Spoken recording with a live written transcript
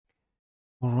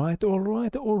All right.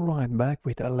 Back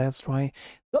with a let's try.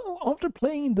 So after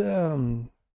playing the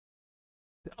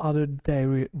other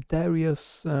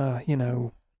Darius,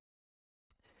 remaster,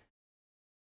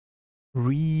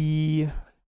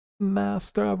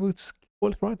 I would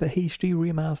call it, right? The HD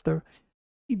remaster.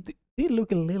 It did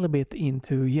look a little bit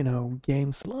into,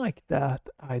 games like that.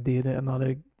 I did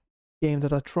another game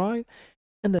that I tried,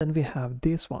 and then we have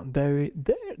this one,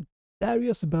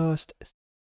 DARIUSBURST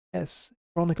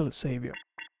Chronicle Saviours.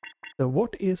 So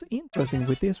what is interesting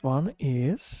with this one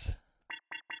is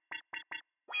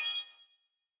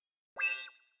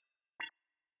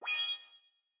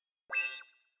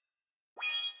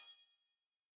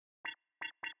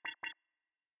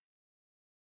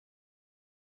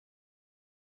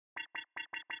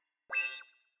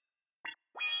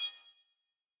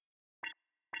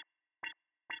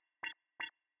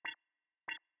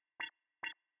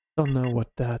don't know what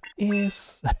that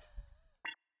is.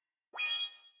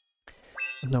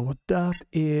 Don't know what that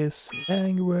is.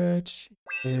 Language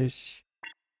is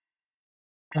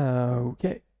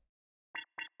okay.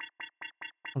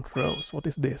 Controls. What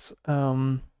is this?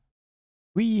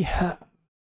 We have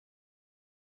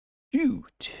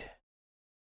shoot,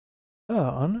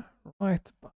 turn,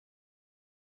 right,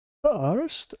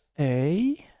 burst,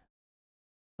 A,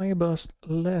 fire burst,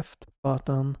 left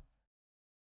button,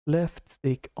 left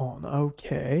stick on.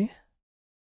 Okay.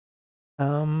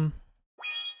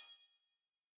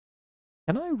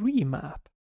 Can I remap?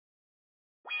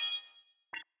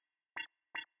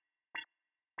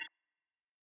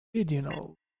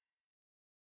 Original.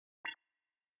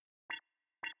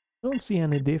 Don't see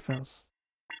any difference.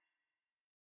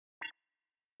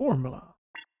 Formula.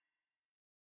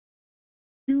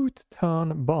 Shoot,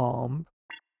 turn, bomb.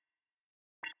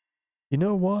 You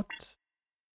know what?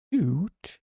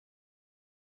 Shoot,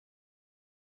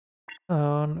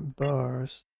 turn,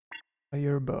 burst,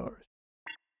 fire burst.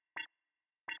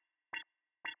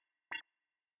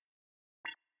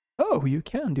 Oh, you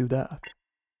can do that.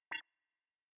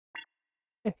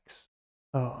 X,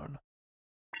 turn,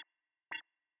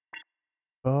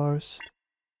 burst,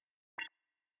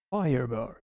 fire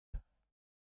burst.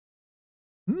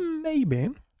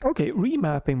 Maybe. Okay,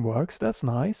 remapping works. That's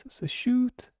nice. So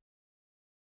shoot.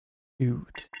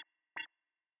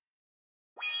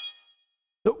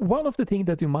 So one of the things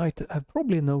that you might have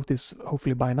probably noticed,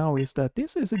 hopefully by now, is that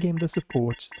this is a game that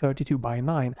supports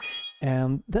 32:9,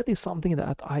 and that is something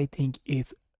that I think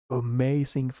is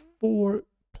amazing for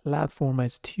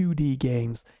platformers, 2D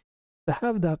games, to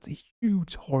have that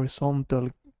huge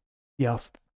horizontal,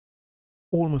 just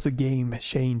almost a game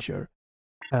changer.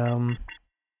 I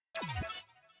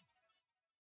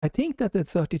think that the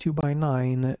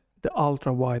 32:9, the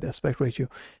ultra wide aspect ratio,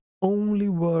 only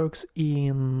works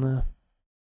in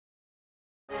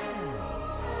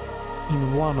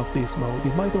one of these modes.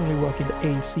 It might only work in the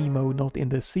AC mode, not in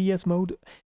the CS mode.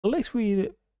 Unless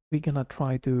we're gonna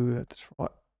try to try.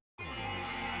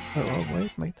 Oh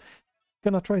wait, mate.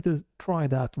 Gonna try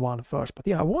that one first. But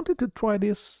yeah, I wanted to try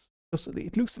this because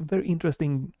it looks very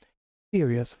interesting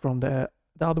series from the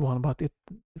other one, but it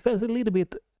felt a little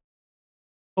bit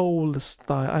old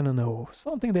style. I don't know,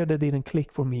 something there that didn't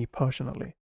click for me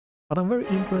personally. But I'm very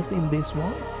interested in this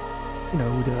one. You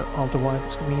know, the ultra wide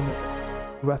screen.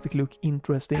 Graphic look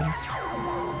interesting.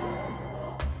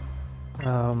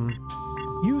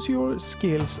 Use your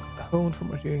skills honed from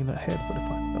reaching ahead for the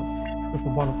final zone. Go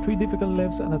from one of 3 difficult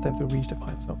levels and attempt to reach the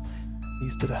final zone.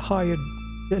 Leads to the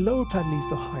lower pad leads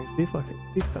to a higher difficult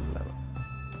level.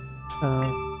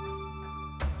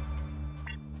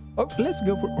 Let's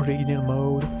go for original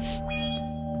mode.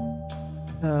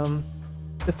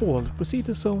 Default. Proceed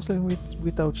to zone selling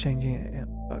without changing it.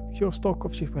 Your stock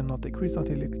of shift will not decrease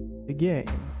until the game.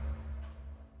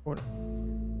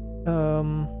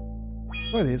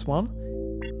 Try this one.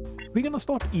 We're gonna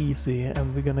start easy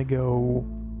and we're gonna go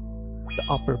the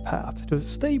upper path to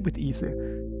stay with easy.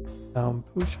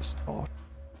 Push start.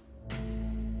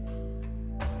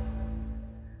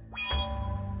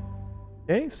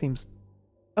 Okay, seems.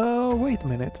 Oh, wait a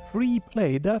minute. Free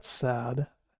play. That's sad.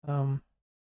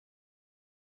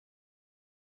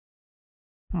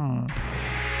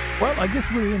 Well, I guess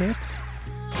we're in it.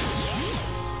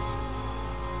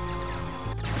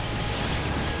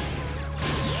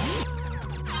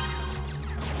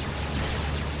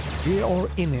 We are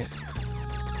in it.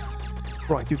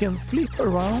 Right, you can flip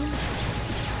around.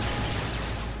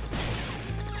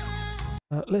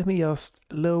 Let me just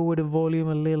lower the volume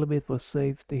a little bit for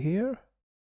safety here.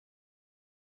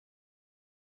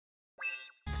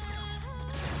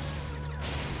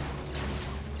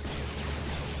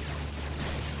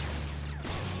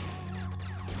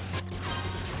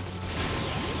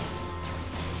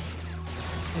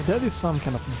 That is some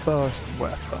kind of burst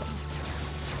weapon.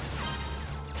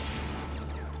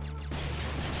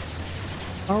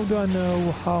 How do I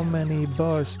know how many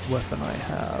burst weapon I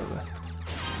have?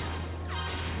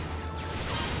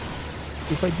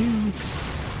 If I do...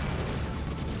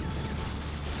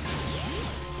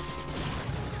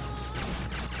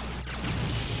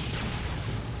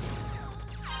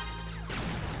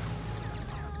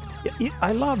 Yeah,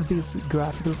 I love this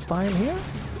graphical style here,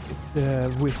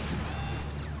 with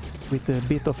a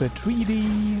bit of a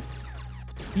 3D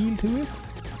feel to it,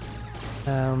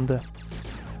 and the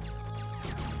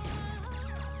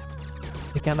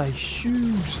kind of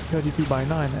huge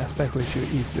 32:9 aspect ratio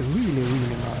is really,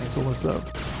 really nice also.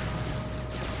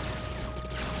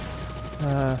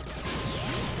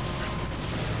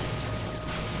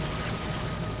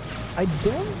 I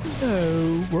don't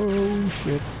know. Whoa,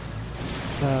 shit.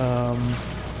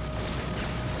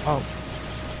 Oh.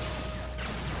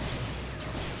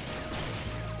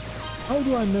 How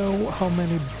do I know how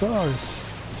many bursts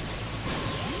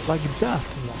like that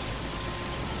one?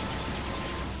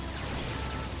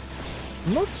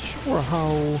 I'm not sure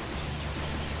how...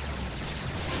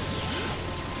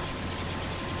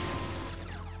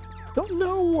 Don't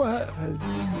know...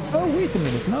 Oh, wait a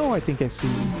minute. Now I think I see.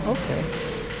 Okay.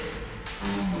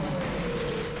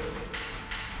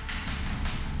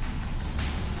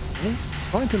 Okay.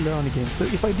 Trying to learn the game. So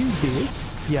if I do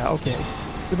this... Yeah, okay.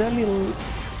 So that little...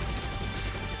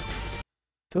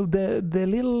 So the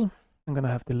little... I'm gonna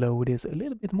have to lower this a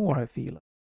little bit more, I feel.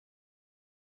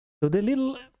 So the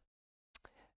little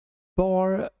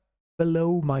bar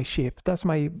below my ship, that's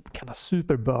my kind of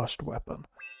super burst weapon.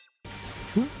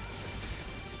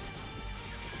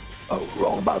 Oh,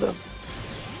 wrong button.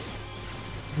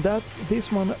 This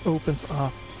one opens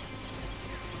up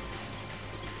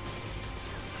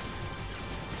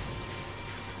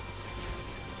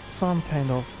some kind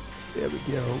of, there we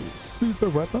go, super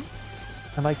weapon,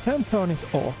 and I can turn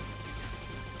it off.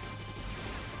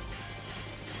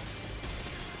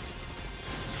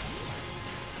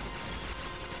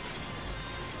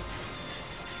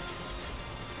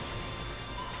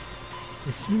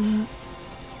 See,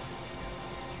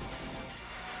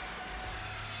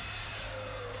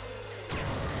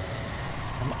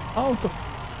 I'm out of...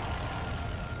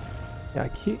 Yeah,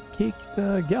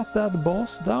 get that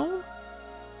boss down.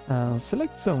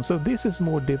 Select zone. So this is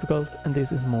more difficult and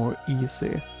this is more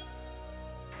easy.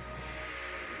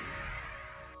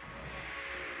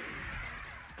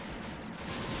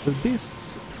 So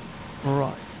this...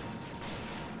 Right.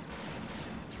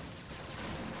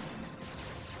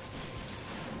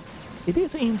 It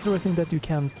is interesting that you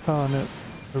can turn it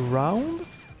around.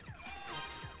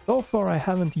 So far I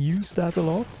haven't used that a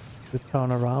lot, the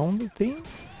turn around thing.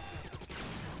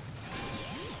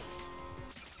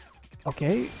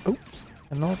 Okay, oops,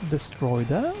 cannot destroy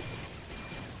that.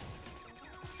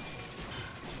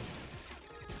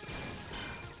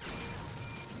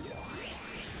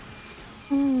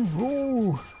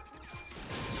 Ooh.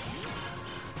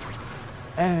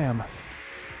 Damn.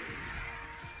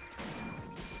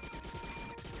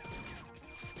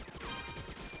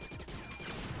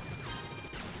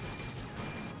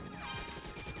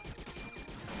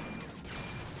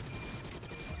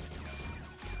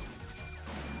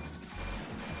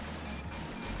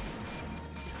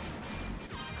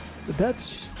 That's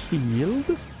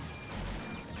shield.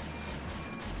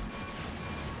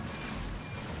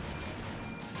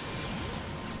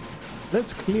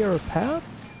 Let's clear a path.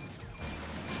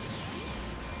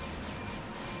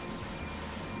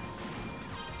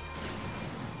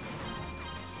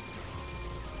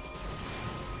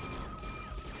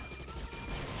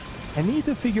 I need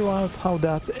to figure out how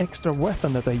that extra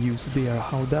weapon that I used there,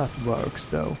 how that works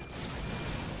though.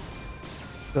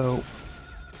 So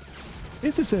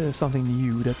this is something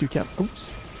new that you can...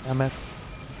 Oops, damn it.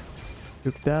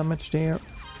 Took damage there.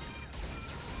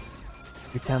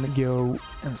 You can go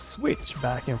and switch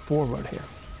back and forward here.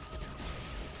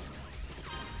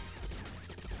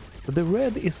 So the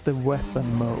red is the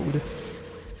weapon mode.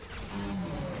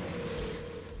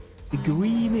 The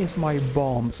green is my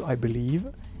bombs, I believe.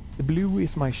 The blue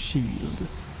is my shield.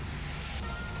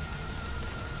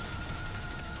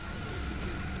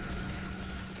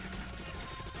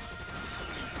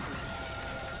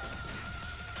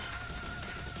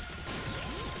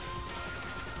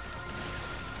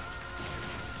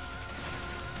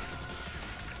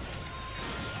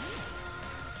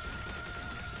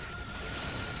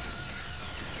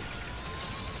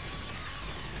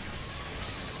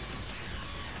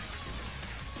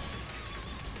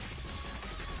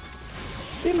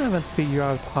 Still haven't figured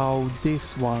out how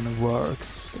this one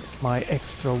works, my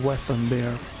extra weapon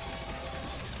there.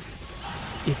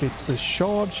 if it's a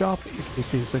charge up, if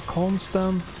it is a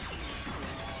constant.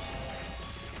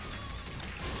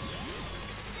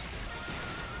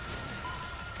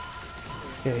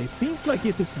 Okay, it seems like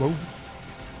it is both.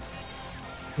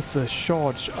 It's a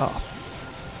charge up.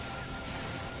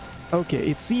 Okay,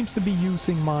 it seems to be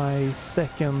using my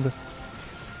second.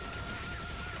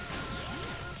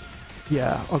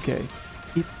 Yeah, okay.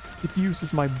 It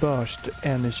uses my burst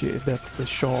energy. That's a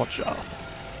charge up.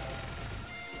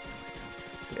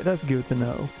 Okay, that's good to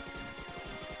know.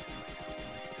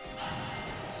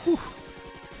 Whew.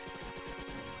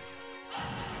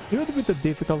 Good with the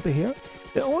difficulty here.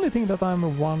 The only thing that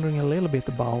I'm wondering a little bit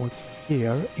about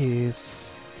here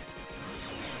is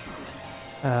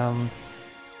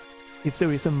if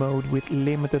there is a mode with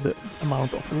limited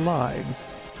amount of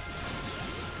lives.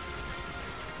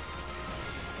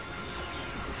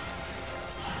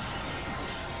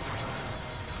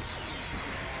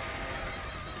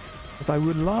 Because I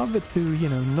would love it to, you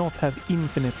know, not have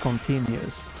infinite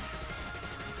continuous.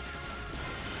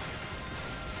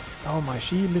 Oh, my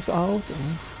shield is out.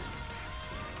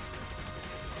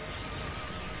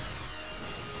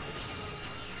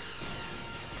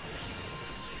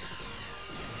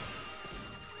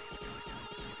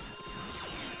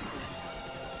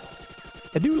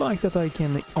 I do like that I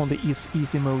can, on the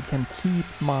easy mode, can keep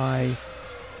my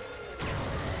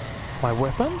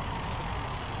weapon.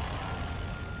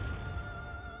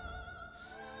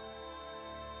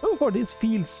 So far this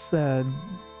feels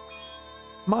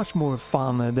much more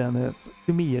fun than,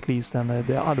 to me at least, than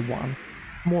the other one.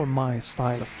 More my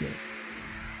style of game.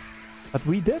 But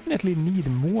we definitely need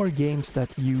more games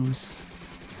that use...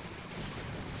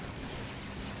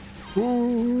 Whoa,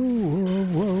 whoa,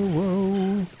 whoa,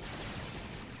 whoa.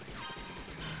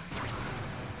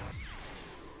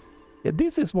 Yeah,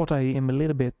 this is what I am a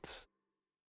little bit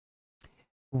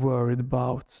worried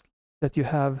about. That you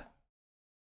have...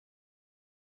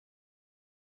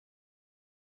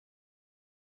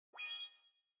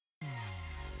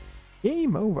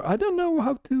 Game over. I don't know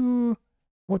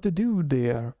what to do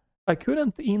there. I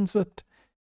couldn't insert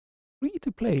free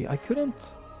to play. I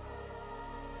couldn't...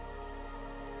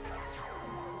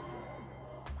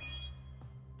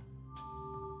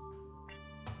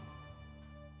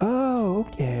 Oh,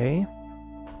 okay.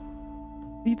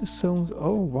 See the zones.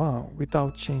 Oh, wow.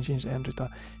 Without changing entry time.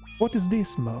 What is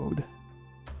this mode?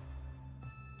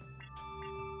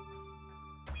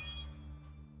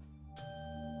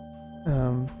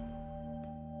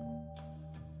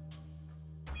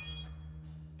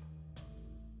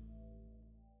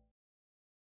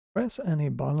 Press any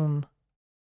button.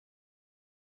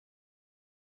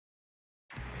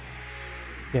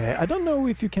 Yeah, I don't know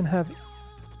if you can have...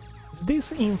 Is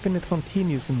this infinite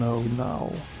continuous mode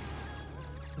now?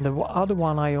 And the other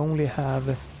one I only have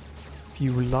a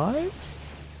few lives?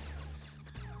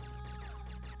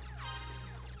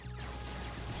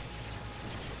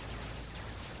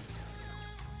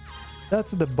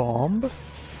 That's the bomb.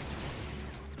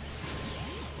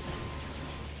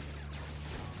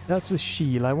 That's a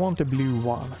shield. I want a blue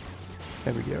one.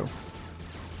 There we go.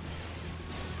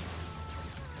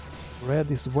 Red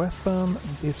is weapon.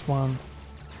 This one.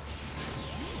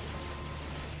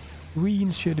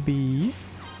 Green should be...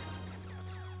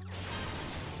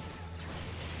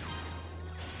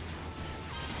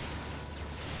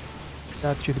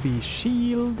 That should be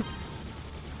shield.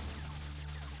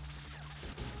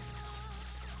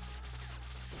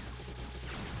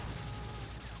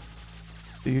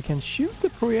 So you can shoot the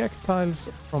projectiles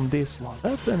from this one.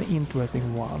 That's an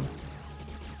interesting one.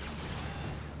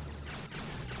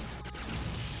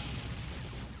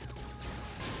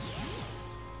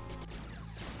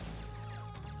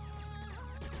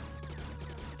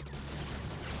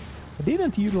 I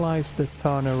didn't utilize the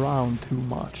turnaround too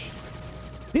much.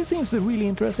 This seems really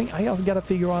interesting. I just gotta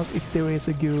figure out if there is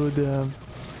a good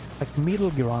like middle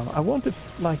ground. I wanted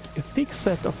like a fixed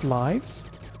set of lives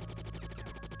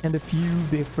and a few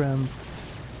different...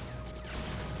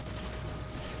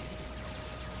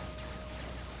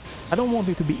 I don't want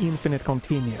it to be infinite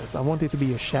continuous. I want it to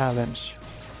be a challenge.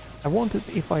 I want it,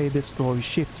 if I destroy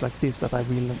ships like this, that I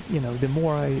will, you know, the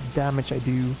more damage I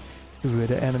do to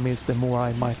the enemies, the more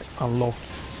I might unlock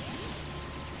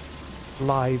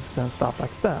lives and stuff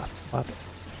like that. But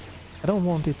I don't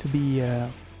want it to be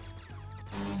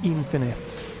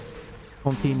infinite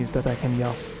continuous that I can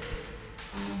just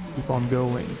keep on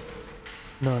going.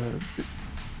 No,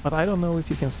 but I don't know if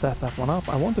you can set that one up.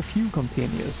 I want a few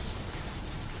continuous.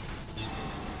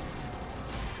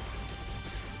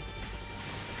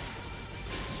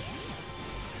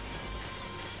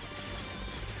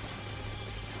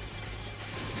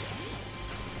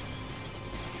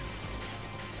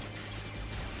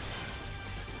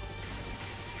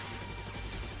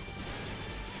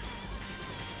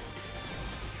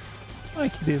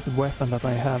 like this weapon that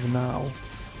I have now.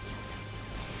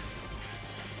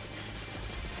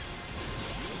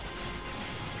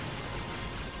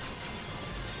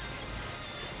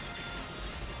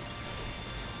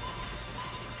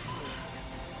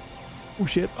 Oh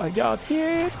shit, I got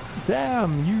hit!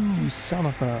 Damn, you son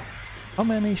of a... How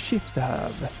many ships do I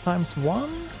have? Times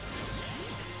 1?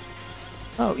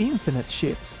 Oh, infinite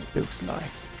ships, it looks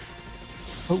like.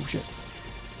 Oh shit.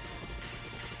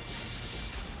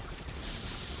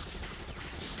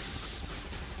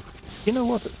 You know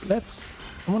what? I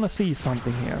wanna see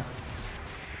something here.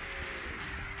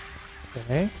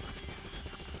 Okay.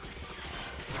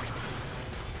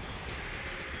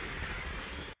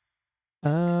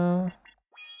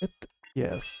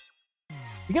 Yes.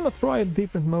 We're gonna try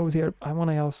different modes here. I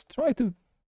wanna just try to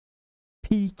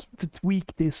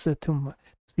tweak this to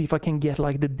see if I can get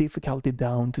like the difficulty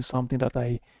down to something that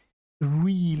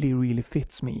really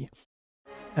fits me.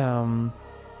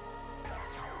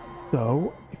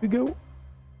 So if we go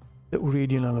the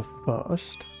original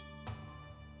first,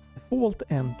 default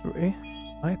entry,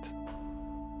 right?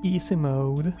 Easy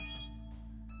mode.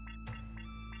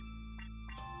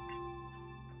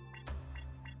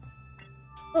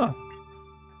 Oh.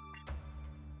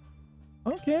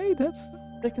 Okay, that's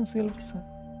second silver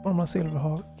for my silver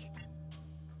hawk.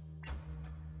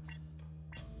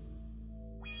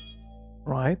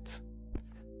 Right.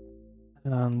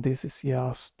 And this is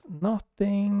just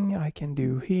nothing I can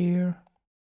do here.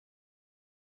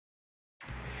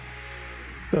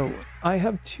 So I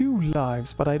have 2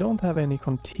 lives, but I don't have any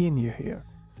continue here.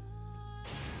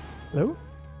 Hello?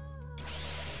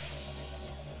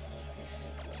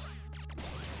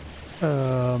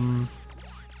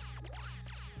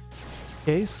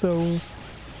 Okay, so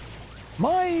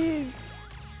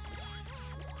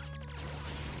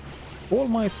all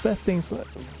my settings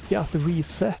got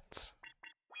reset.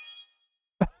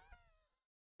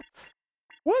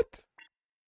 What?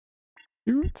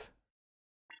 Shoot.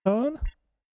 Turn.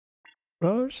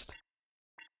 Burst.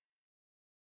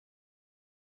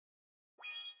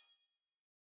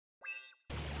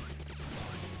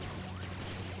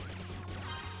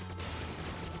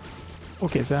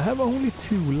 Okay, so I have only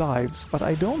 2 lives, but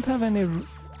I don't have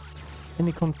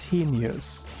any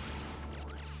continuous.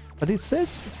 But it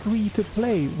says free to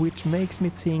play, which makes me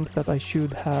think that I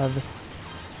should have...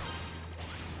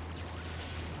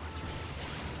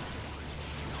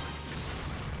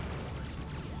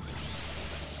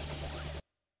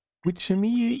 Which to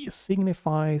me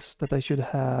signifies that I should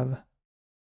have...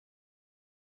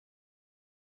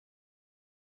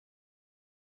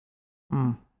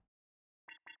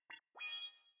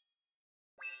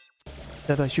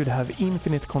 That I should have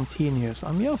infinite continuous.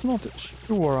 I'm just not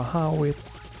sure how it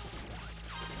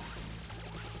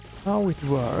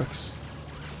works.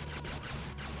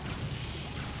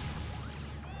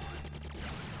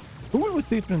 Cool with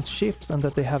different ships and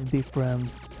that they have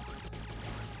different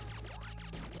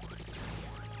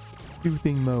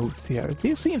shooting modes here.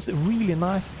 This seems really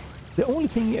nice. The only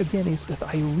thing again is that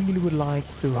I really would like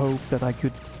to hope that I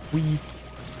could tweak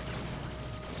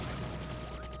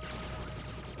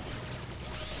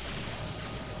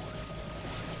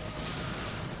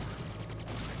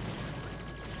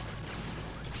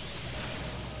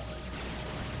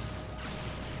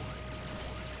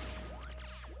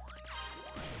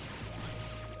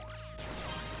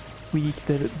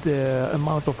the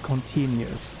amount of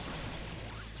continuous.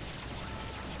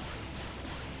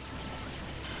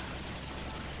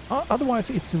 Otherwise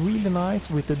it's really nice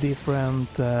with the different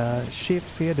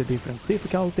ships here, the different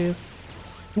difficulties,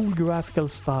 cool graphical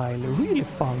style, really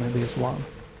fun in this one.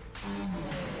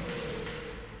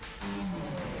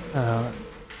 I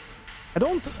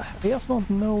just don't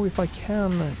know if I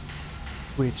can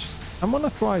switch. I'm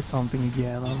gonna try something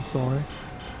again, I'm sorry.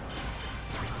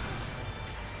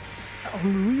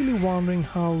 I'm really wondering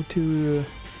how to...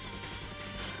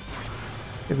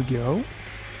 There we go.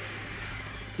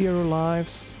 0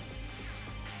 lives.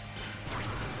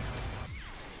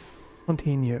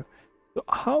 Continue. So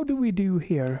how do we do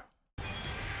here?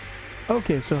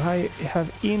 Okay, so I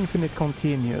have infinite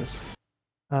continuous.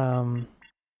 Counter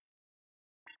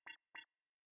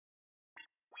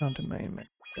main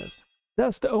messages.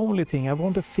 That's the only thing. I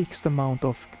want a fixed amount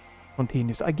of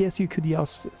continuous. I guess you could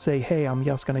just say, hey, I'm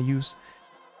just gonna use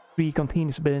 3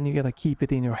 continuous, but then you gotta keep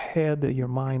it in your head, your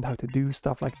mind, how to do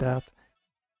stuff like that.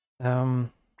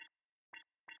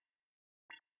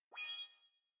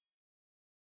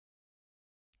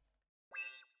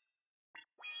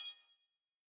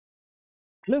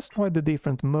 Let's try the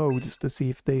different modes to see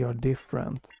if they are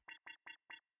different.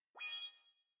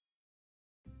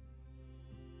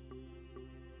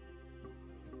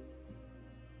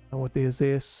 know what this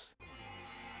is.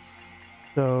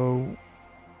 So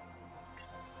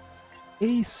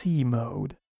AC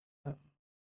mode.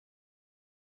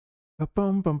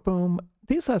 Boom, boom, boom.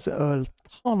 This has a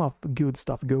ton of good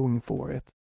stuff going for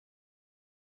it.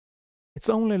 It's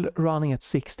only running at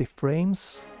 60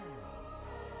 frames.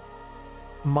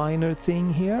 Minor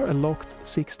thing here, a locked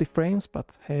 60 frames,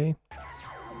 but hey.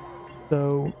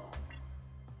 So,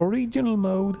 original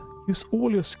mode, use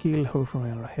all your skill, hold from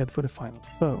your head for the final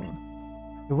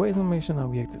zone. The ways and mission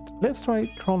objectives. Let's try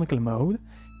Chronicle mode.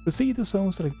 Proceed to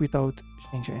zone select without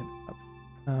changing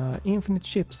infinite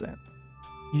ships then.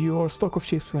 Your stock of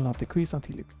ships will not decrease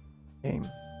until you game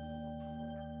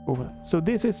over. So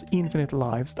this is infinite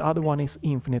lives, the other one is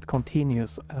infinite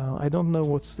continuous. I don't know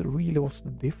what's the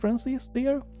difference is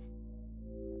there.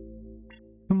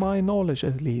 To my knowledge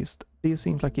at least, this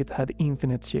seems like it had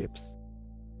infinite ships.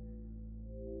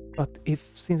 But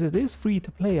since it is free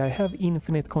to play, I have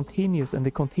infinite continuous, and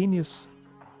the continuous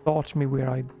starts me where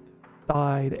I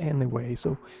died anyway.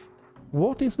 So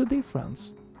what is the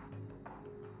difference?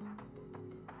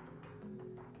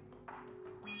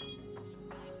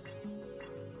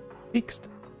 Fixed.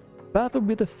 Battle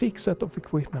with a fixed set of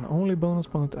equipment. Only bonus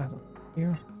point as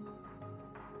here.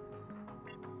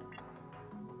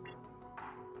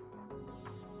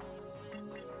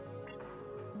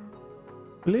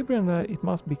 Equilibrium, it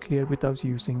must be cleared without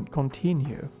using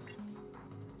continue.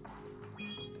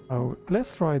 Oh,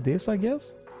 let's try this, I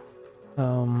guess.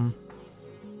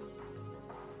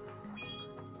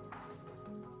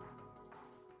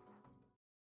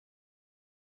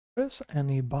 Press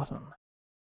any button.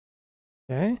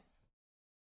 Okay.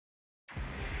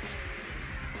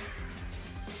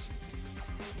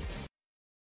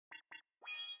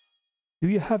 Do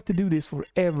you have to do this for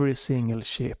every single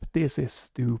ship? This is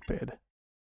stupid.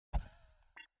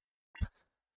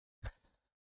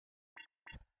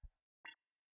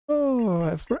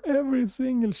 Oh, for every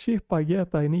single ship I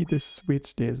get, I need to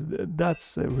switch this.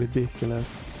 That's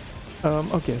ridiculous.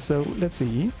 Okay, so let's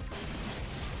see.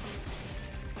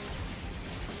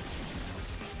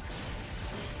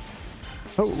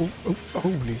 Oh,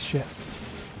 holy shit.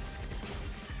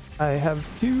 I have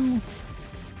two...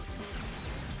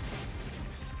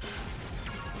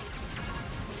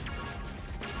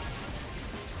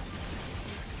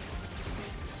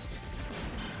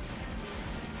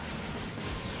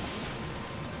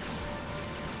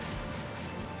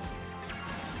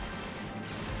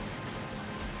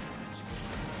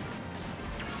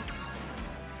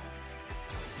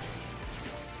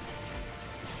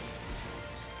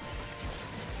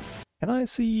 Can I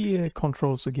see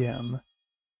controls again?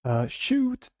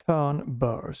 Shoot, turn,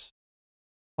 burst.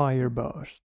 Fire,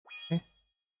 burst. Okay.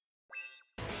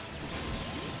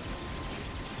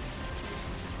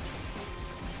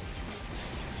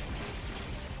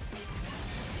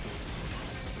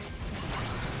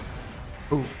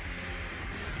 Oh.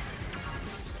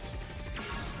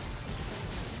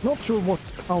 Not sure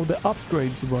how the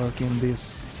upgrades work in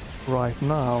this right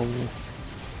now.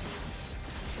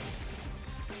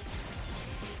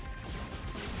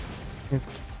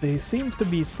 There seems to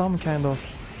be some kind of...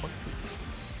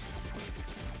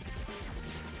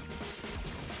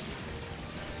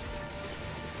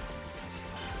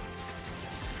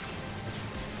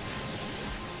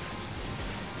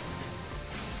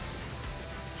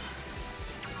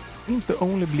 seems to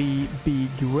only be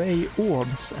gray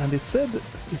orbs, and it said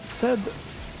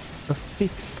a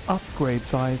fixed upgrade,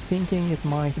 so I'm thinking it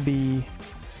might be...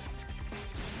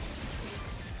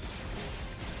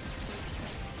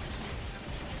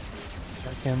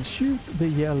 Can shoot the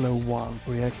yellow one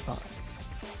projectile.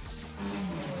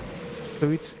 So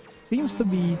it seems to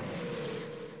be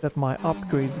that my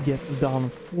upgrades gets done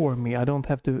for me. I don't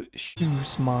have to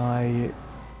choose my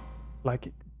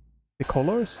the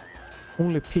colors.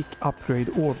 Only pick upgrade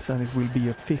orbs and it will be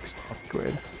a fixed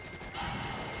upgrade.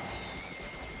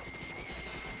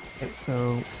 Okay,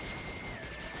 so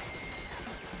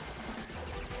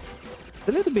it's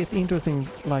a little bit interesting,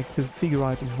 like, to figure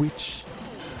out which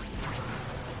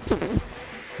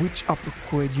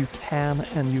upgrade you can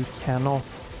and you cannot,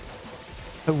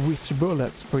 which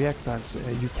bullets, projectiles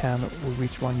you can, or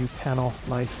which one you cannot,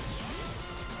 like,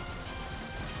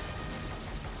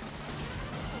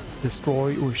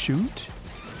 destroy or shoot.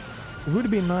 It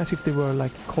would be nice if they were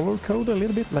like color coded a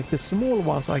little bit, like the small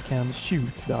ones I can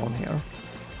shoot down here.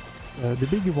 The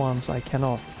bigger ones I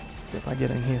cannot, if I'm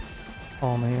getting hit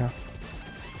on here.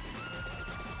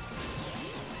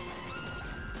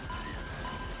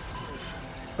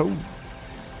 Oh.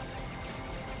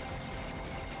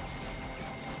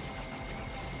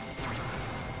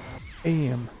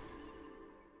 AM.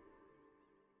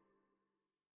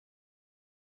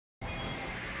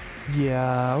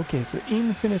 Yeah, okay, so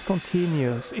infinite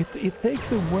continuous. It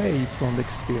takes away from the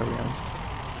experience.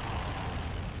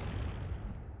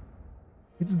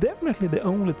 It's definitely the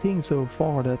only thing so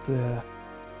far that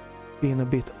been a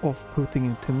bit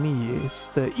off-putting to me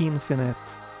is the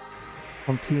infinite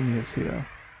continuous here.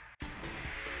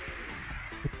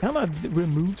 It kind of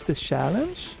removes the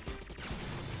challenge.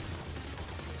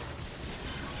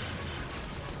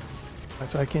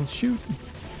 So I can shoot.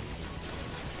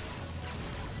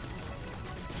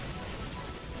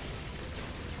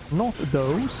 Not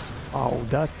those. Oh,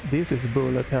 this is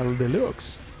bullet hell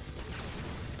deluxe.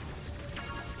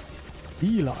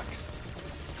 Deluxe.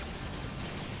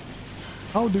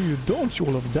 How do you dodge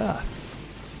all of that?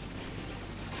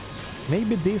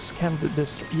 Maybe this can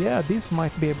destroy. Yeah, this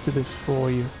might be able to destroy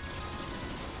you.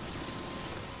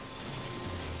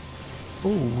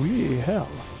 Holy hell.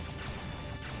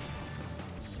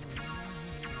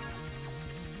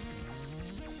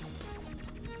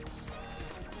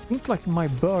 Seems like my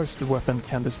burst weapon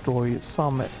can destroy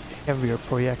some heavier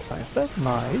projectiles. That's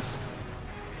nice.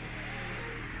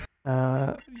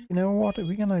 You know what?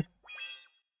 We're gonna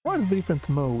try different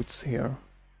modes here.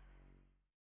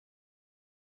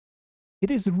 It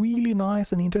is really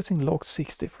nice and interesting lock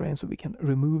 60 frames, so we can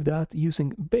remove that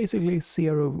using basically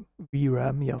 0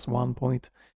 VRAM, just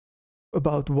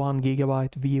about 1 GB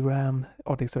VRAM,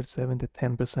 RTX 3070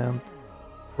 10%,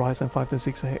 Ryzen 5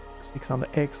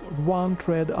 600X, one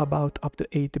thread about up to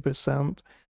 80%,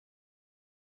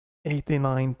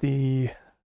 8090,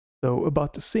 so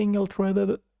about a single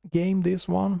threaded game this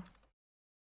one.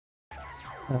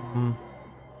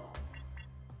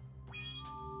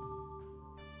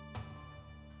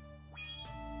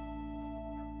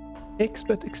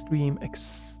 Expert Extreme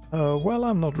well,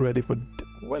 I'm not ready for...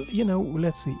 Well, you know,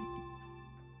 let's see.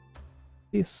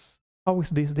 This... How is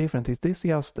this different? Is this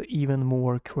just even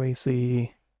more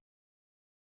crazy...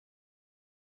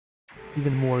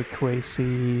 Even more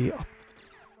crazy...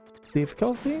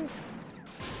 difficulty?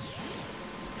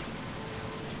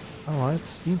 Alright,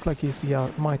 seems like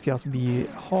it might just be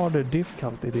harder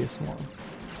difficulty, this one.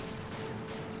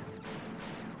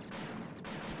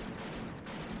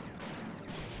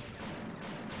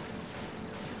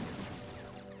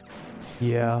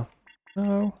 Yeah.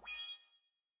 No.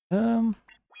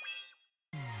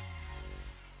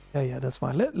 Yeah, that's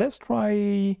fine. Let's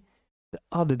try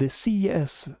the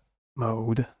CS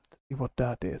mode to see what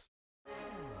that is.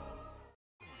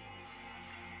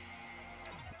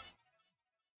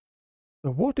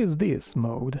 So what is this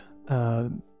mode? Blah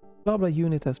blah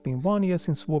unit has been 1 year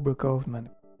since war broke out, man.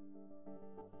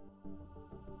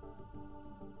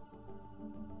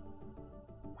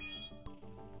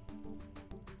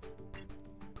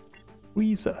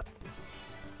 Reset.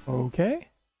 Okay.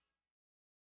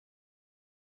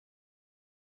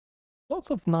 Lots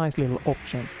of nice little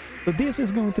options. So this is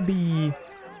going to be...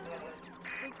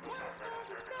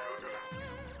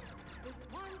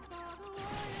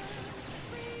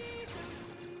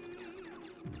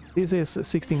 This is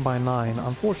 16 by 9.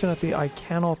 Unfortunately, I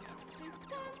can't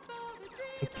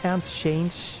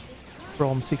change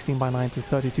from 16 by 9 to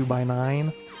 32 by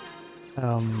 9.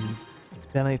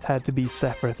 Then it had to be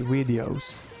separate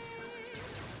videos.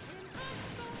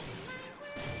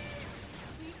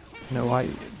 No,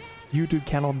 YouTube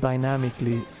cannot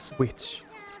dynamically switch.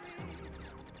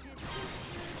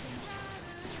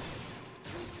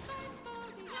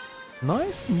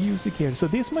 Nice music here. So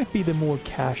this might be the more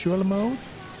casual mode.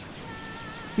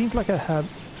 Seems like I have...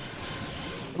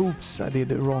 Oops, I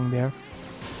did it wrong there.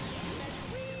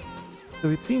 So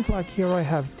it seems like here I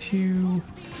have two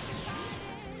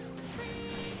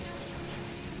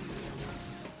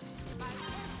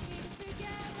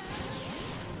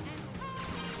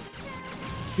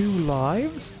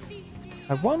lives.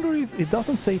 I wonder if it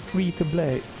doesn't say free to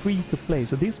play,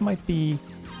 so this might be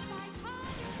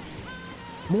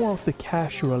more of the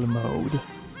casual mode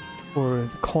or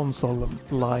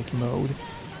console-like mode.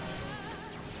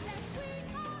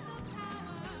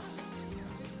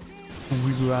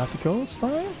 Graphical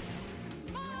style.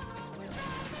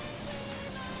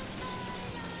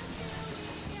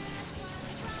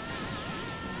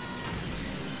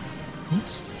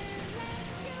 Oops.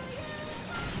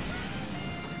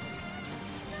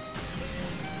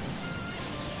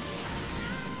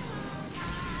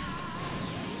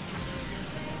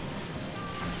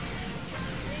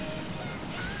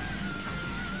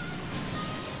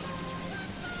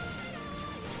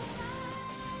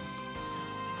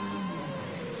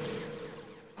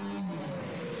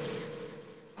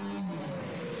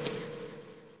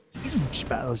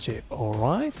 Battleship,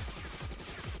 alright.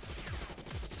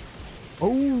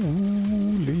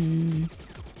 Holy.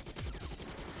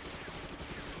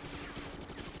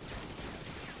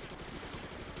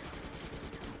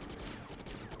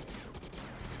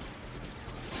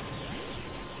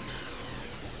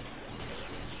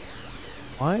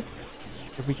 Right?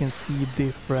 If we can see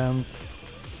different...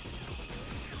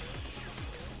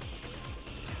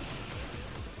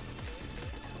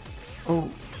 Oh,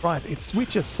 right, it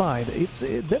switches side. It's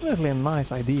definitely a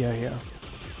nice idea here.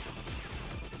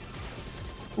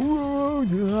 Ooh,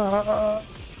 yeah.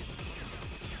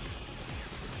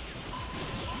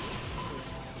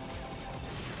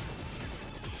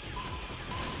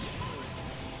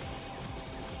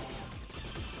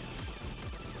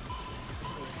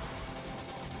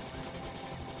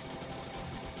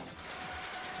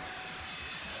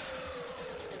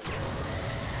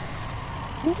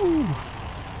 Ooh.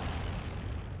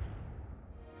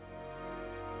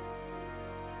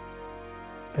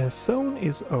 A zone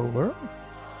is over.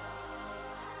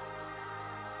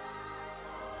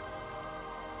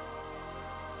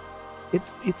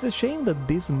 It's a shame that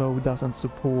this mode doesn't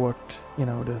support, you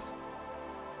know, the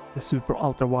super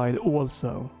ultra wide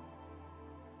also.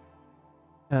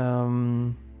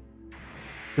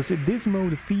 Because this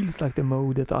mode feels like the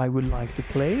mode that I would like to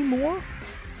play more.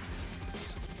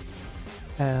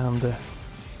 And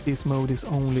this mode is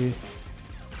only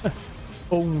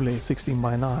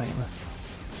 16:9.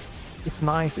 It's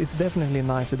nice, it's definitely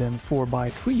nicer than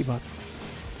 4:3, but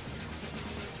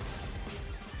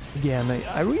again,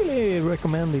 I really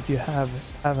recommend, if you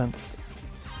haven't,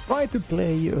 try to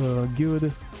play a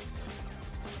good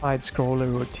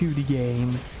side-scroller or 2D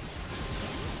game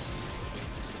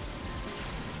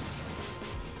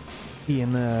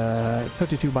in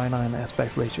 32:9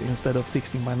 aspect ratio instead of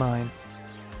 16:9.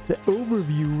 The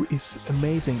overview is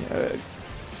amazing. A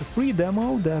free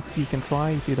demo that you can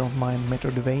try if you don't mind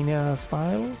Metroidvania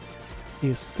style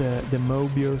is the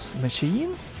Mobius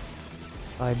machine.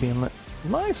 I've been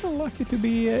nice and lucky to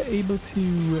be able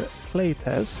to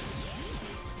playtest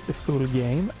the full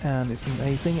game, and it's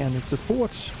amazing, and it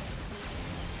supports...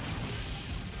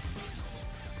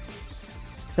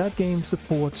 That game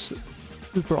supports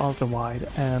super ultra wide,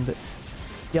 and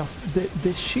just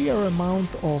the sheer amount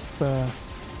of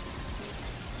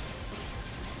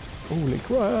holy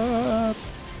crap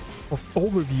of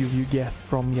overview you get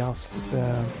from just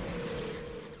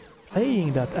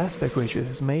playing that aspect ratio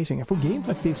is amazing. And for games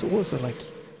like this also, like,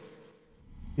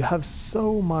 you have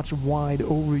so much wide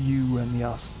overview and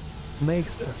just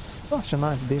makes such a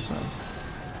nice difference.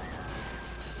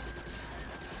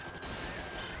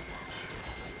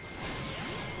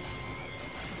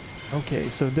 Okay,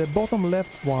 so the bottom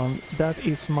left one, that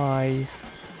is my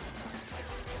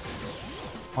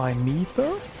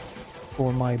meter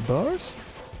for my burst.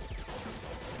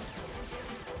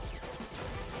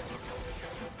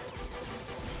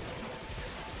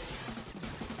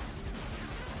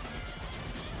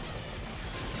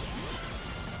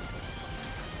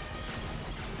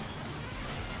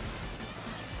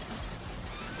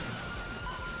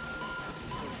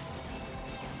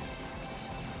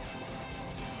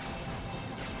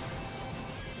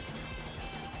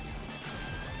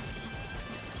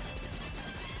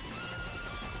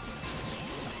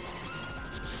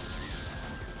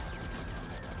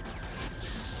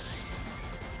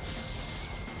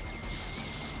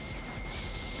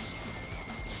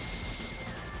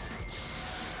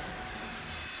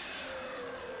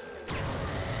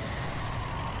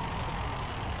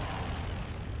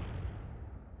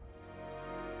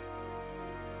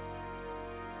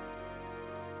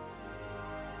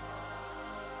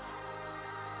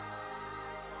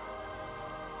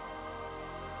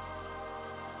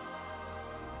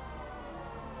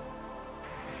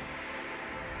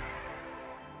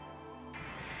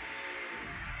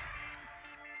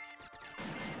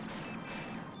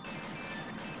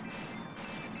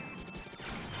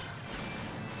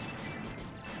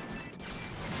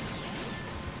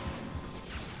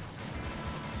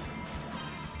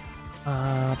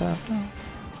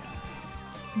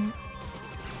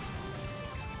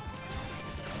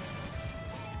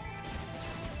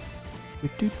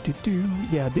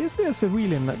 Yeah, this is a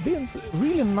really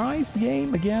nice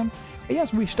game. Again, I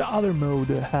just wish the other mode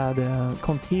had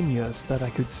continuous that I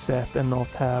could set and not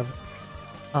have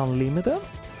unlimited.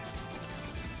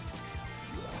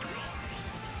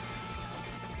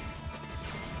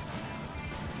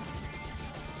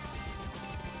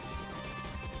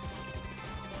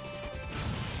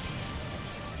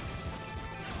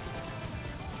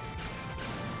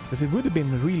 Because it would have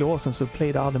been really awesome to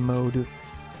play the other mode.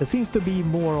 It seems to be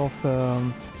more of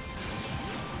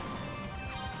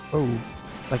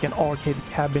like an arcade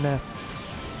cabinet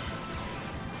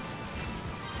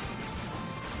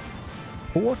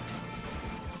port.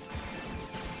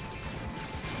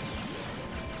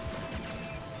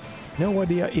 No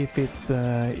idea if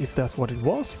that's what it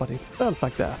was, but it felt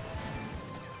like that.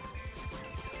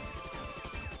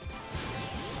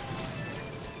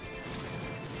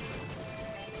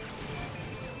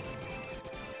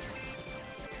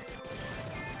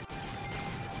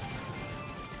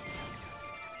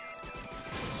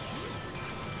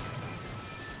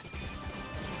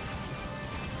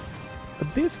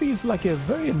 this feels like a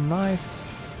very nice,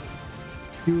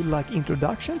 good like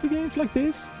introduction to games like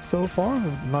this so far.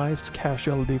 Nice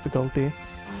casual difficulty,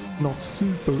 not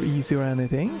super easy or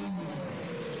anything.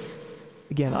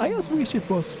 Again, I just wish it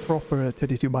was proper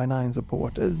 32:9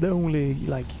 support. It's the only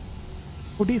like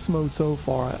for this mode so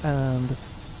far, and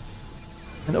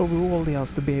overall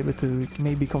just to be able to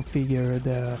maybe configure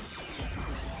the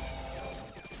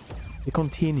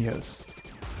continuous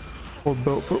for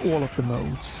all of the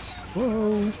modes.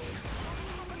 Whoa.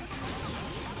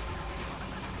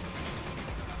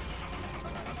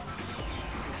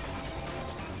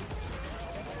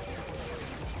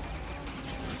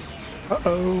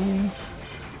 Uh-oh.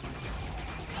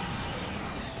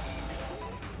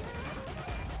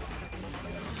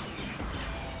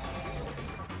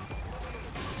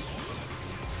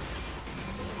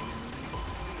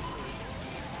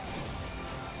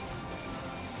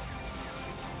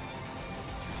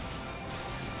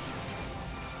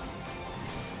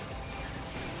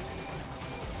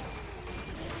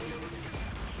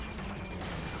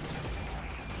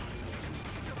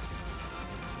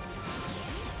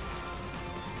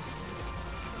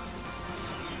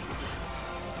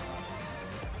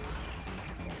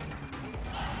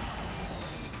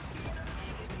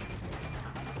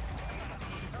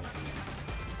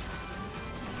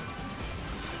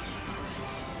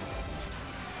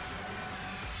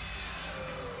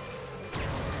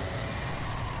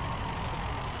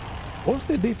 What's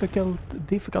the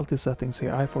difficulty settings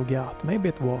here? I forgot. Maybe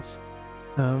it was.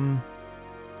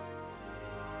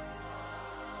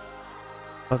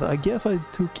 But I guess I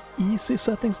took easy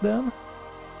settings then.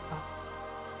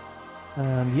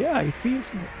 And yeah, it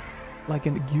feels like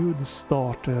a good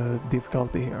start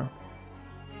difficulty here.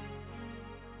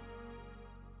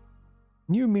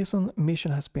 New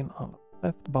mission has been on.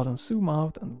 Left button zoom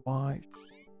out and wide.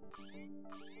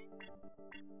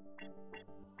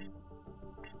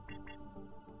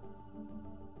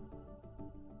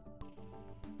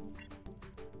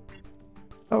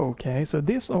 Okay, so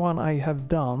this one I have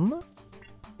done.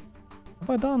 Have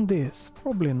I done this?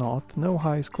 Probably not. No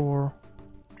high score.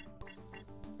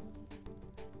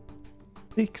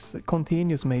 6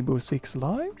 continues maybe with 6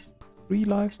 lives? 3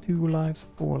 lives, 2 lives,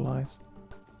 4 lives.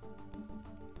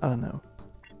 I don't know.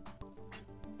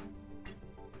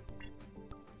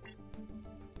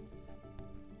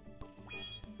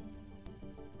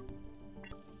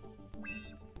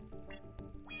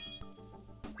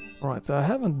 Alright, so I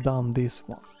haven't done this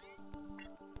one.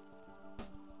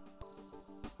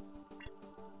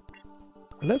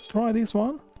 Let's try this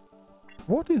one.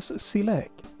 What is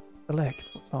select? Select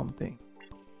for something.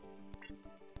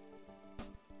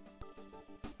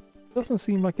 Doesn't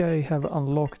seem like I have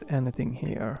unlocked anything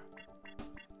here.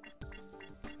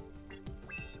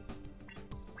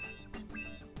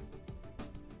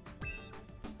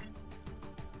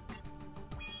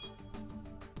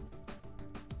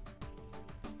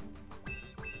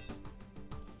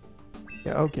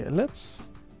 Yeah, okay, let's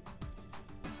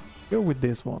go with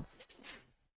this one.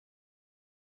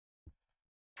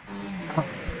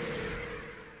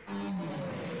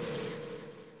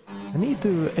 I need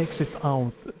to exit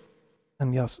out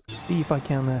and just see if I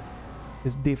can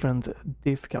there's different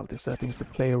difficulty settings to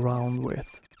play around with.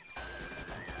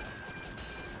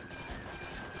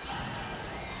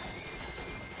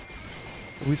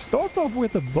 We start off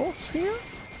with a boss here.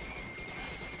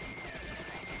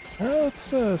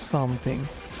 That's something.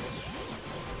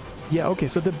 Yeah, okay,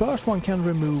 so the burst one can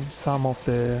remove some of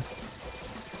the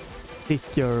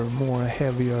thicker, more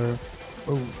heavier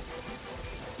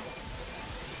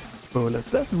bullets.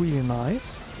 That's really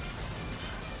nice.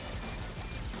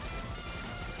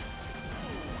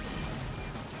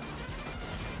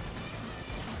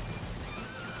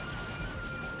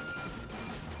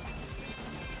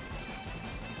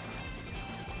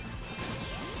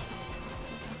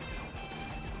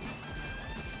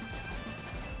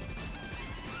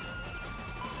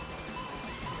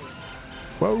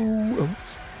 Whoa,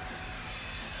 oops.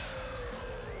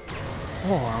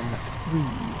 Arm 3.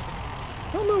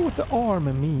 I don't know what the arm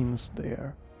means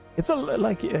there. It's a,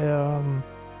 like, I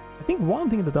think one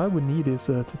thing that I would need is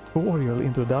a tutorial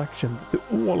introduction to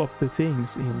all of the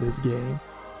things in this game.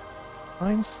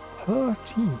 Times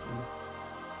 13.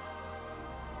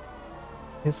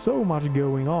 There's so much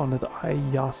going on that I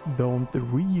just don't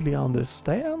really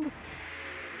understand.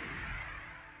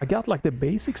 I got like the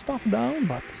basic stuff down,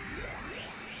 but...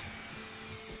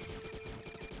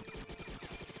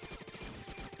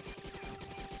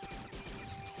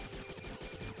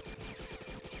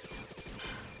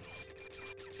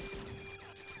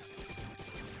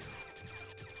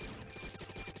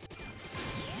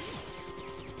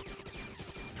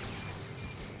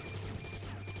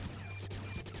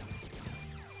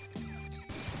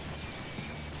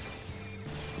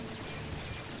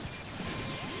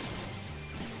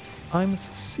 times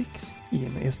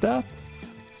 16. Is that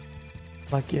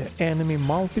like an enemy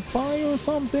multiplier or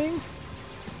something?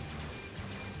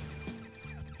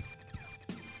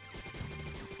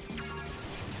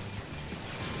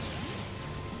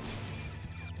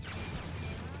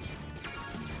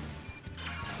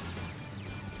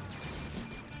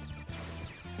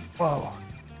 Wow,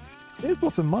 this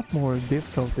was a much more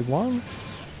difficult one.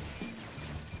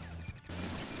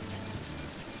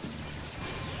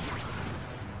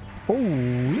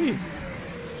 Holy!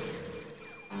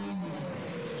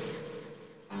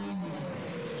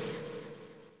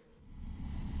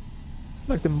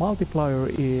 Like the multiplier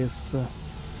is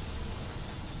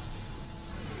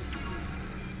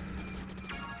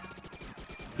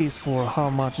for how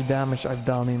much damage I've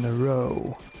done in a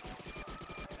row.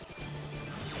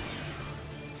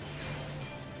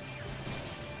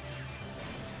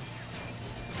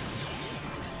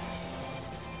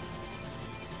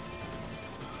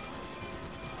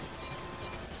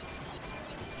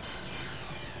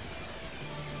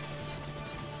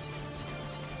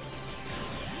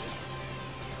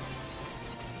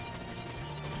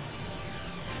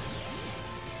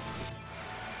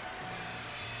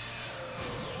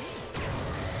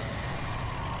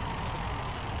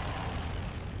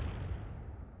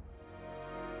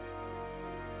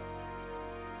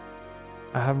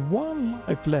 I have one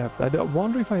life left. I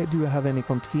wonder if I do have any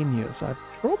continues. I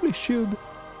probably should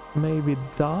maybe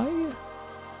die.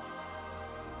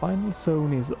 Final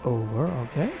zone is over,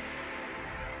 okay.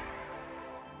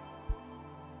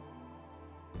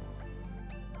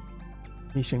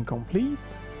 Mission complete.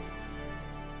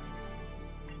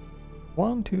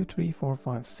 1, 2, 3, 4,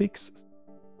 5, 6.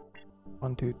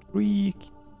 1, 2, 3.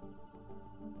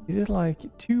 Is it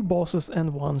like 2 bosses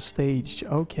and 1 stage?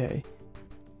 Okay.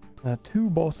 2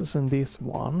 bosses in this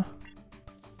one.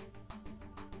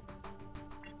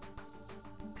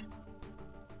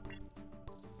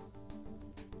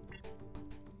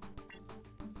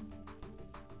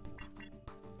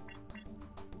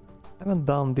 I haven't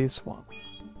done this one.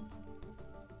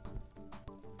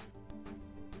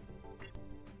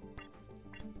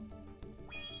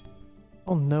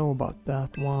 Don't know about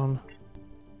that one.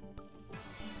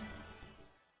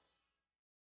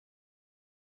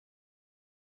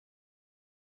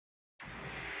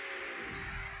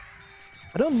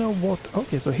 I don't know what...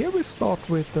 Okay, so here we start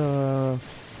with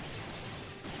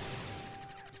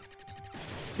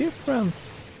different...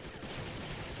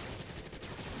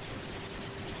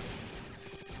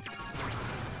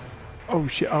 Oh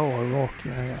shit, oh, a rock,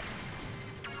 yeah.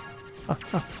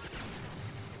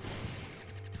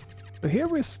 So here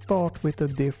we start with a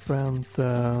different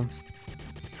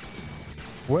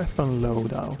weapon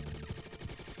loadout.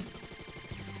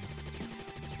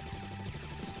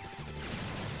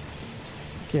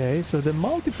 Okay, so the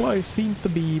multiplier seems to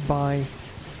be by...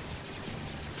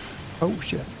 Oh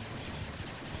shit.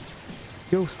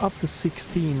 Goes up to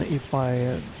 16 if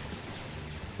I...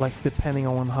 like depending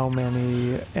on how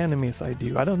many enemies I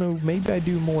do. I don't know, maybe I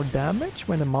do more damage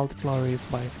when the multiplier is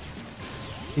by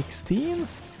 16?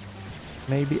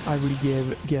 Maybe I will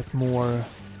get more...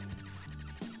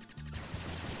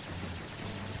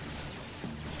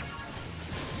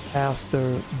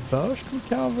 faster burst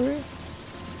recovery?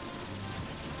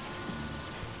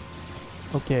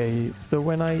 Okay, so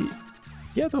when I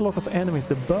get a lot of enemies,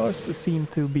 the bursts seem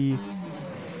to be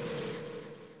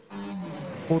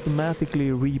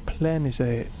automatically replenish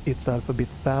itself a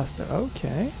bit faster.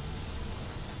 Okay.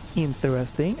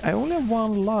 Interesting. I only have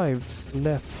 1 lives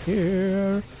left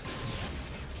here.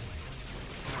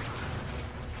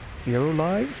 0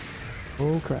 lives.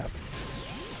 Oh crap.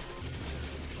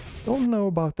 Don't know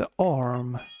about the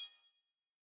arm.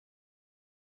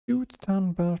 Shoot,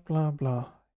 turn, burst, blah blah.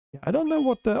 Yeah, I don't know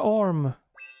what the arm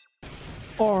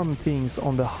things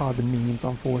on the HUD means,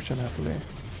 unfortunately.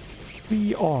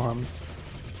 3 arms.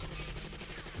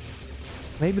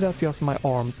 Maybe that's just my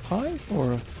arm type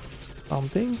or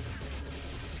something.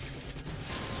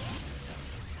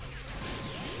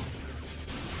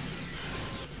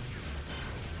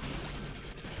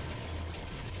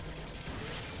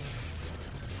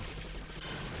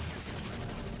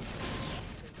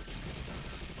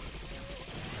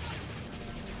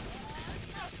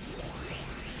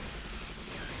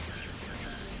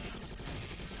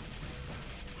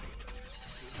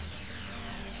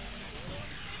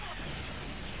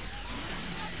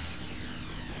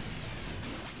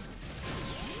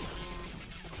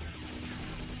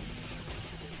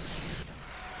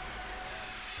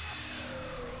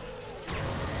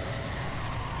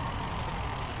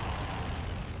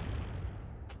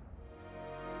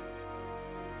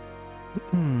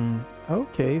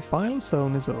 Okay, final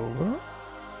zone is over.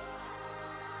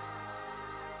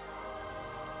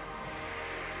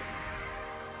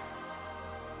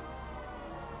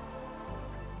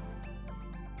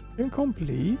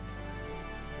 Incomplete.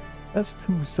 That's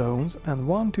 2 zones, and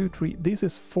 1, 2, 3. This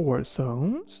is 4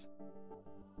 zones.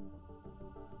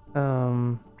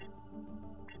 Well,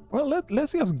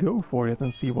 let's just go for it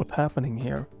and see what's happening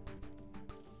here.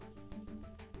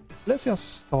 Let's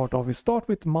just start off. We start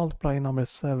with multiply number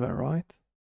 7, right?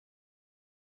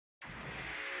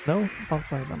 No,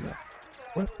 multiply number.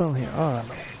 Weapon here. Ah,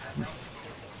 no.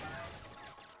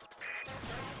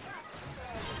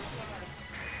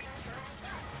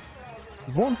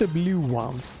 Want the blue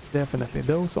ones, definitely.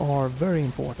 Those are very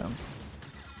important.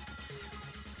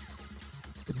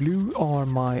 The blue are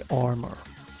my armor.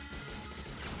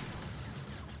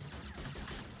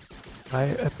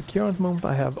 At the current moment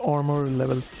I have armor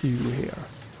level 2 here.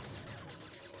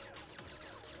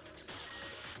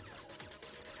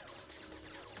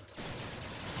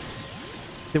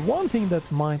 The one thing that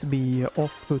might be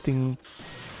off-putting,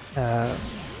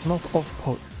 not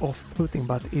off-putting,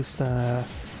 but is a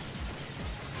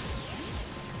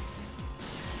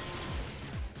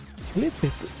little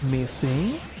bit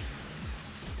missing,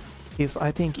 is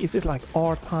I think, is it like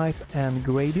R-Type and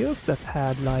Gradius that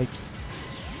had like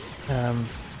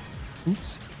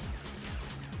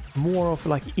more of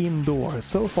like indoor.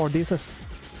 So far this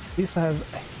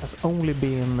has only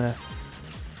been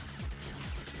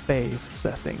base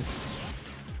settings.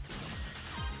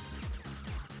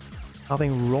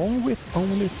 Nothing wrong with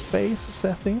only space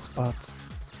settings, but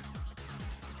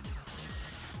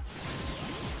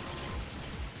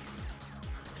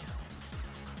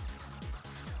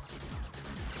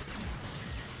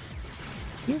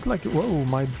seems like, whoa,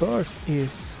 my burst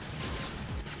is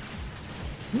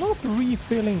not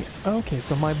refilling. Okay,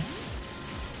 so my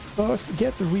burst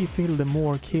gets refilled the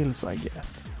more kills I get.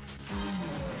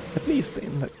 At least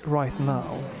in right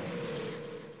now.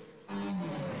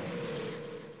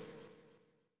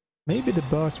 Maybe the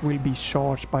burst will be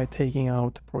charged by taking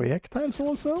out projectiles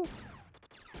also?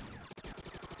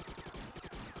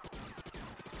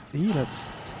 See,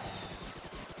 that's...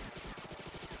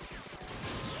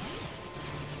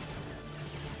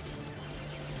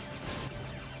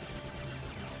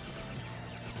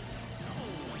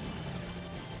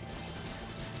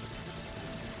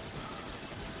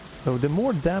 So the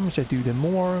more damage I do, the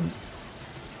more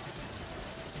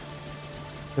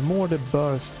the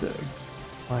burst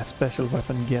my special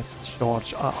weapon gets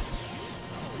charged up.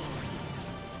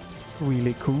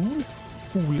 Really cool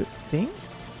thing.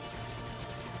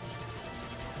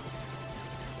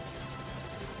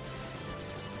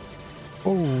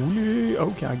 Holy,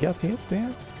 okay, I got hit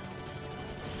there.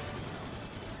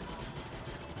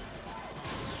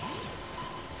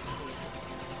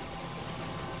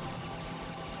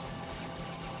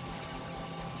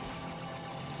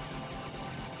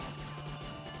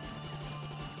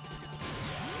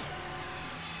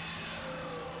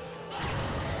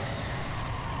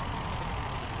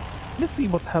 Let's see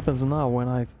what happens now when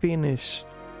I finish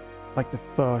like the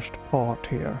first part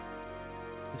here.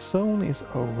 The zone is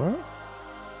over.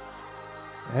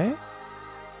 Okay.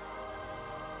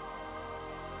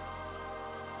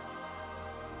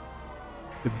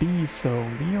 The B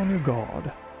zone, be on your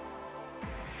guard.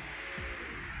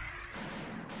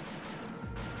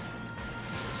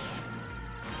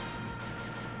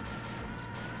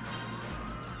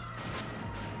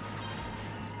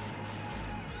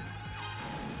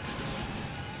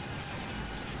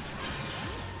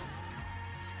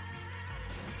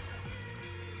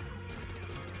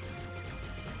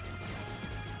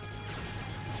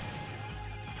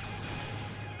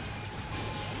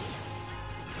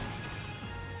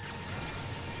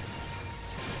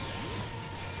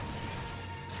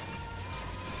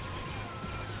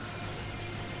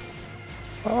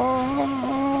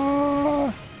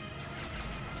 Ah!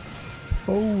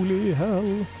 Holy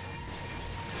hell.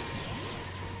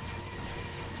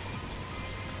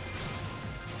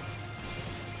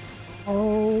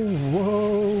 Oh,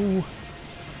 whoa.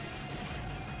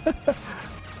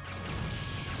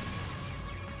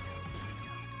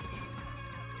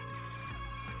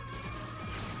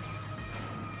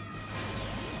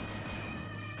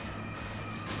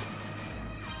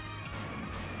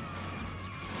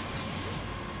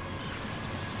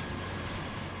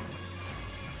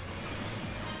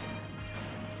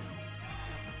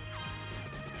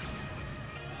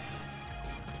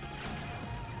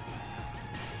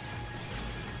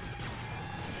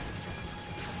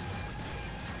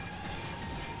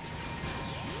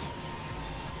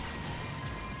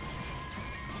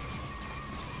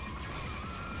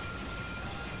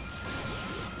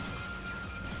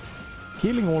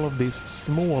 Killing all of this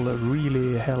small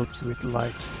really helps with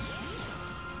like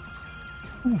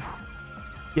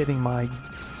getting my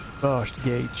burst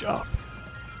gauge up.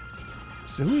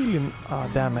 it's really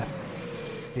damn it,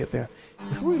 hit there.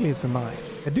 It really is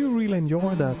nice. I do really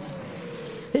enjoy that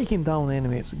taking down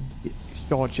enemies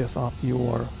charges up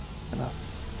your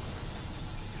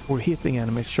or hitting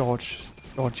enemies charges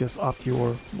up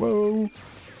your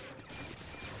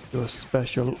your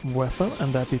special weapon,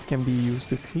 and that it can be used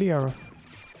to clear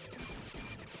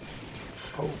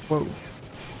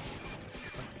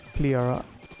clear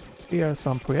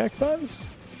some projectiles.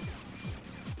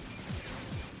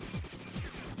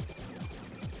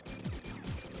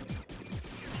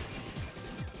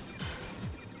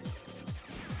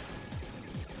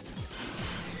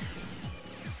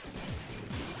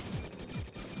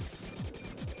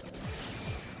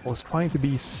 I was trying to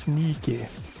be sneaky.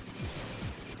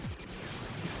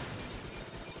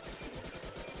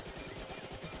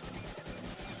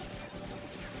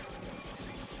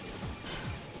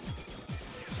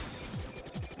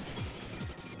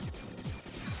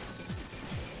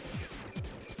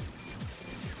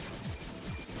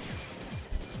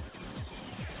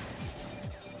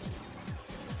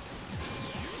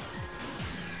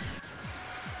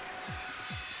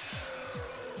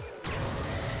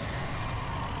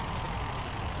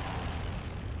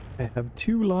 I have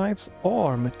 2 lives,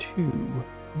 arm 2.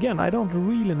 Again, I don't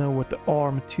really know what the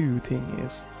arm 2 thing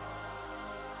is.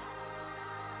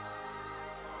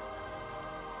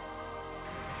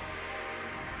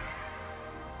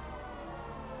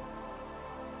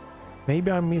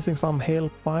 Maybe I'm missing some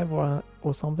help 5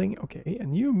 or something. Okay, a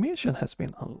new mission has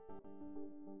been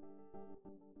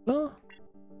unlocked.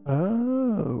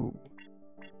 Oh.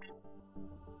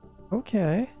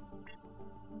 Okay.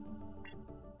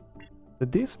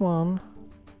 But this one...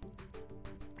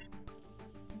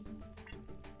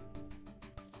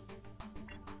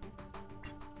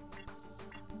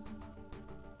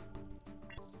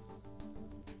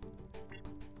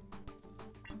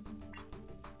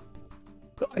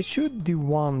 So I should do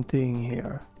one thing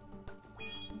here.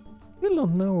 Still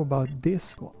don't know about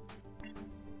this one.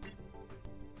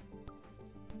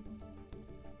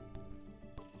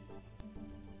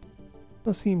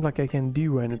 Doesn't seem like I can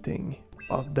do anything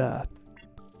about that.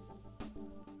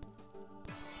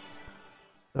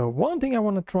 So one thing I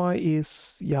want to try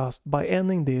is just by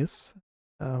ending this,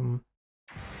 I want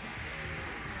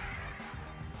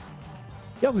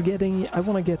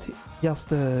to get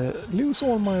just lose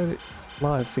all my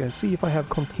lives here, see if I have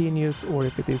continuous or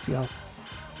if it is just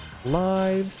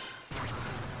lives,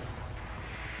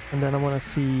 and then I want to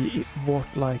see what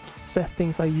like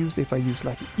settings I use, if I use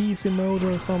like easy mode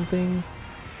or something.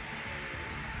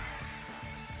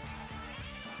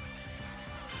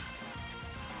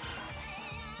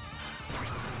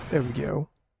 There we go.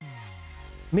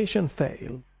 Mission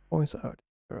failed. Points out.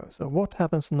 So what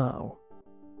happens now?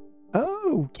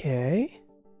 Okay.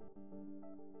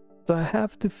 So I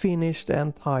have to finish the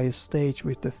entire stage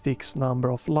with a fixed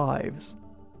number of lives.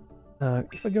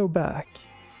 If I go back,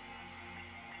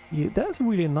 yeah, that's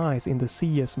really nice in the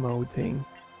CS mode thing.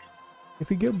 If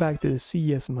we go back to the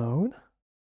CS mode,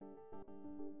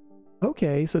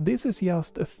 okay, so this is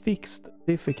just a fixed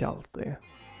difficulty.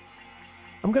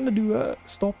 I'm gonna do a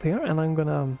stop here, and I'm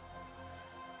gonna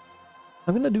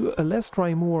do a let's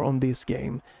try more on this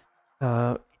game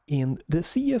in the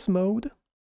CS mode,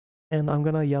 and I'm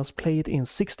gonna just play it in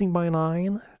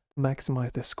 16:9,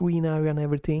 maximize the screen area and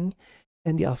everything,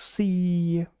 and just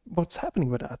see what's happening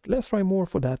with that. Let's try more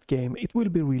for that game. It will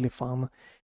be really fun.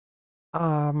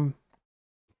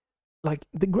 Like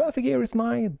the graphic here is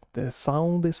nice, the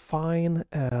sound is fine.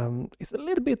 It's a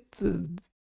little bit.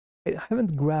 I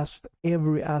haven't grasped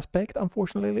every aspect,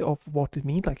 unfortunately, of what it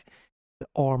means, like the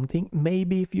arm thing.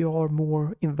 Maybe if you are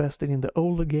more invested in the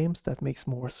older games, that makes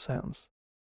more sense,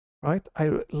 right?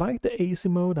 I like the AC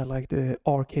mode. I like the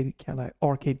arcade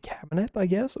cabinet, I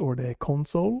guess, or the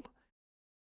console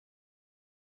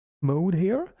mode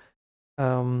here.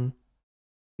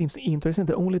 Seems interesting.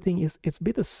 The only thing is, it's a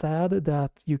bit sad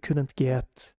that you couldn't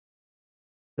get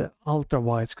the ultra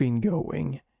widescreen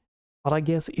going. But I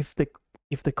guess if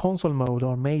the console mode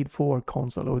are made for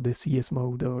console, or the CS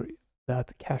mode, or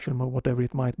that casual mode, whatever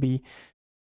it might be,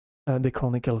 the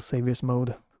Chronicle Saviours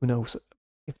mode, who knows?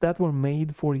 If that were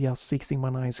made for just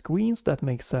 16:9 screens, that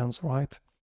makes sense, right?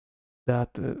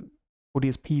 That for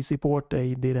this PC port,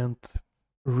 they didn't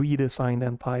redesign the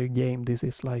entire game. This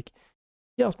is like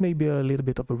just maybe a little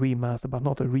bit of a remaster, but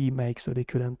not a remake, so they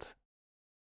couldn't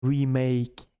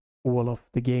remake all of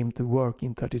the game to work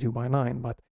in 32:9.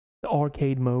 But the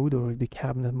arcade mode, or the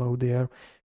cabinet mode there,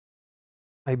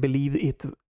 I believe it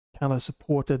kind of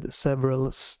supported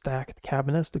several stacked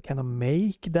cabinets to kind of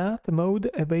make that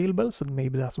mode available, so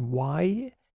maybe that's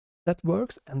why that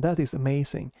works, and that is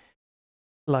amazing.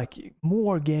 like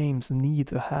more games need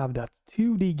to have that.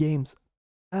 2D games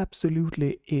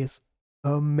absolutely is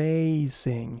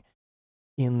amazing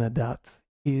in that.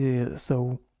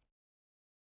 So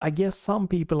I guess some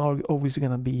people are obviously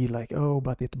gonna be like, oh,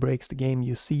 but it breaks the game,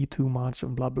 you see too much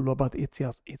and blah blah blah, but it's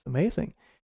amazing.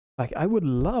 Like I would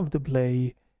love to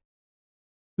play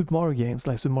Super Mario games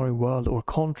like Super Mario World or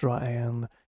Contra and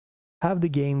have the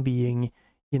game being,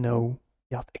 you know,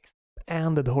 just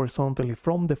expanded horizontally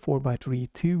from the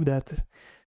 4:3 to that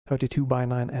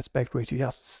 32:9 aspect ratio.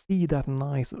 Just see that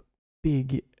nice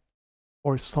big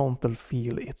horizontal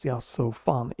feel. It's just so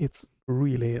fun. It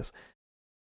really is.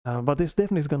 But there's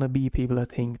definitely going to be people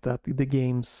that think that the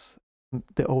games,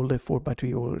 the older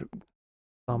 4:3 or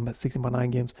some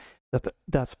 16:9 games,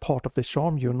 that's part of the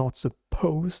charm. You're not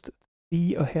supposed to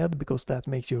see ahead because that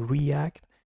makes you react.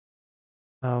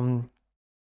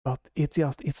 But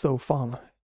it's so fun.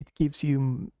 It gives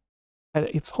you,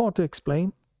 it's hard to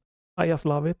explain. I just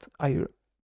love it. I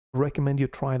recommend you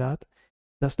try that.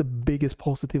 That's the biggest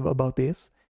positive about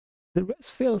this. The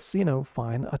rest feels, you know,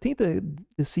 fine. I think the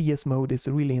CS mode is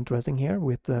really interesting here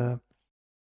with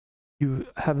you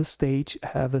have a stage,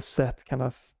 have a set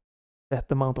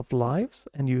amount of lives,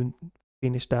 and you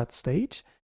finish that stage.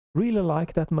 Really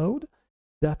like that mode.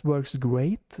 That works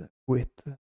great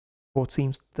with what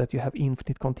seems that you have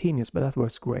infinite continuous, but that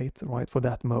works great, right, for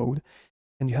that mode.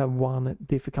 And you have one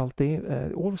difficulty,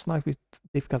 always nice with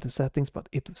difficulty settings, but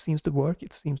it seems to work.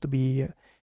 It seems to be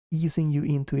easing you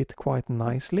into it quite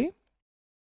nicely.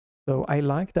 So I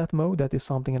like that mode. That is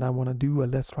something that I want to do a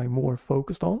Let's Try more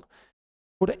focused on.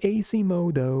 For the AC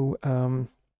mode though,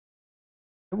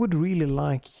 I would really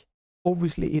like,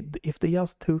 obviously, if they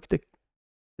just took the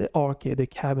arcade, the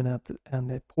cabinet, and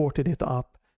they ported it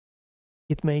up,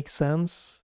 it makes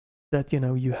sense that, you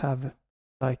know, you have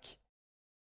like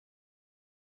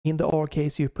in the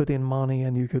arcades you put in money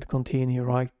and you could continue,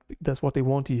 right? That's what they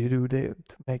want you to do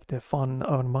to make the fun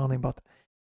earn money, but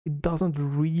it doesn't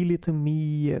really to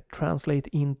me translate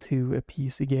into a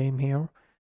PC game here.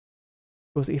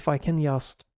 Because if I can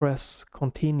just press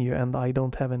continue and I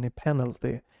don't have any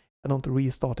penalty, I don't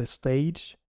restart a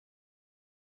stage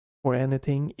or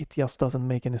anything, it just doesn't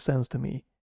make any sense to me.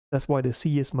 That's why the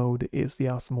CS mode is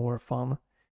just more fun.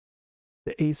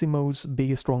 The AC mode's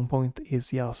biggest strong point is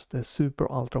just the super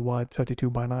ultra wide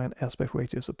 32:9 aspect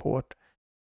ratio support.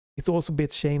 It's also a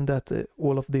bit shame that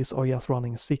all of these are just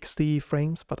running 60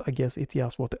 frames, but I guess it's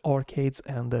just what the arcades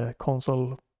and the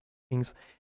console things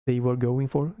they were going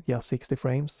for, just 60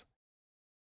 frames.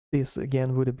 This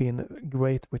again would have been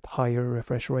great with higher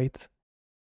refresh rate.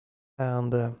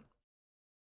 And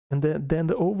then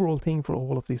the overall thing for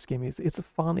all of this game is it's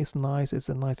fun, it's nice, it's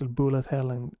a nice little bullet hell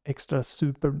and extra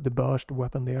super the burst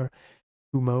weapon there.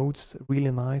 2 modes,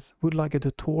 really nice. Would like a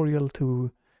tutorial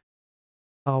to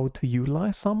how to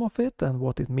utilize some of it and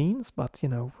what it means, but you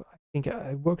know, I think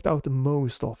I worked out the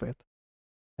most of it.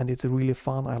 And it's really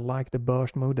fun. I like the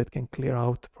burst mode that can clear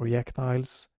out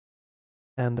projectiles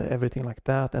and everything like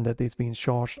that, and that it's being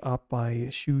charged up by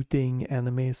shooting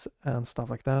enemies and stuff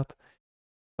like that.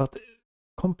 But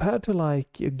compared to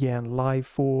like again Life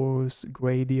Force,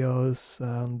 Gradius,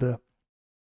 and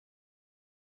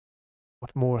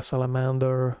what more,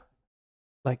 Salamander,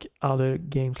 like other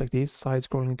games like this,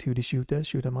 side-scrolling 2D shooters,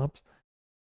 shoot 'em ups,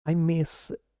 I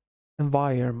miss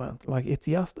environment. Like it's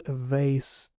just a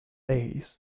vast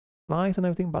space, nice and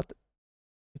everything, but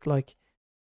it's like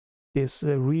there's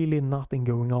really nothing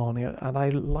going on here, and I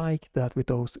like that with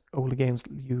those older games.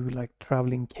 You like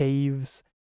traveling caves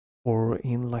or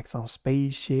in like some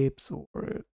spaceships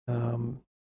or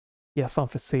yeah, some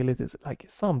facilities, like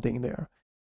something there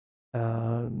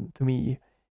to me.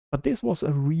 But this was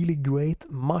a really great,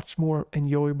 much more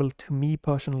enjoyable to me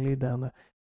personally than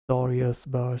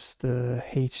DARIUSBURST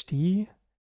HD,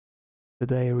 the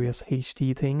Darius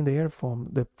HD thing there from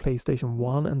the PlayStation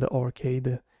 1 and the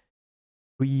arcade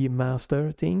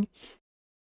remaster thing.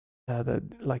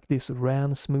 Like this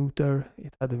ran smoother,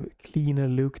 it had a cleaner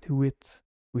look to it,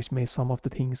 which made some of the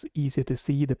things easier to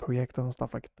see, the projector and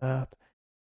stuff like that.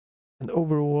 And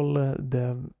overall,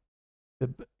 the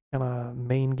kind of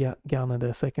main gun and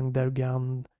the secondary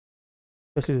gun,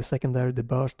 especially the secondary, the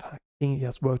burst thing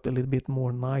just worked a little bit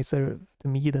more nicer to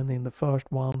me than in the first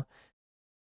one.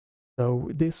 So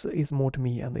this is more to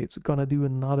me, and it's gonna do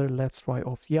another Let's Try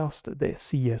of just the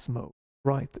CS mode,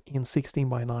 right, in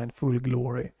 16:9 full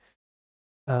glory.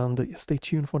 And stay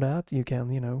tuned for that. You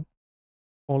can, you know,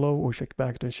 follow or check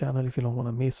back to the channel if you don't want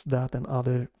to miss that and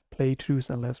other playthroughs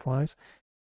and Let's Tries.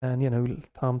 And, you know,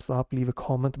 thumbs up, leave a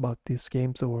comment about these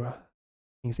games or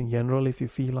things in general if you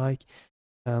feel like.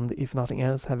 And if nothing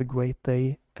else, have a great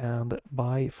day and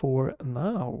bye for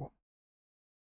now.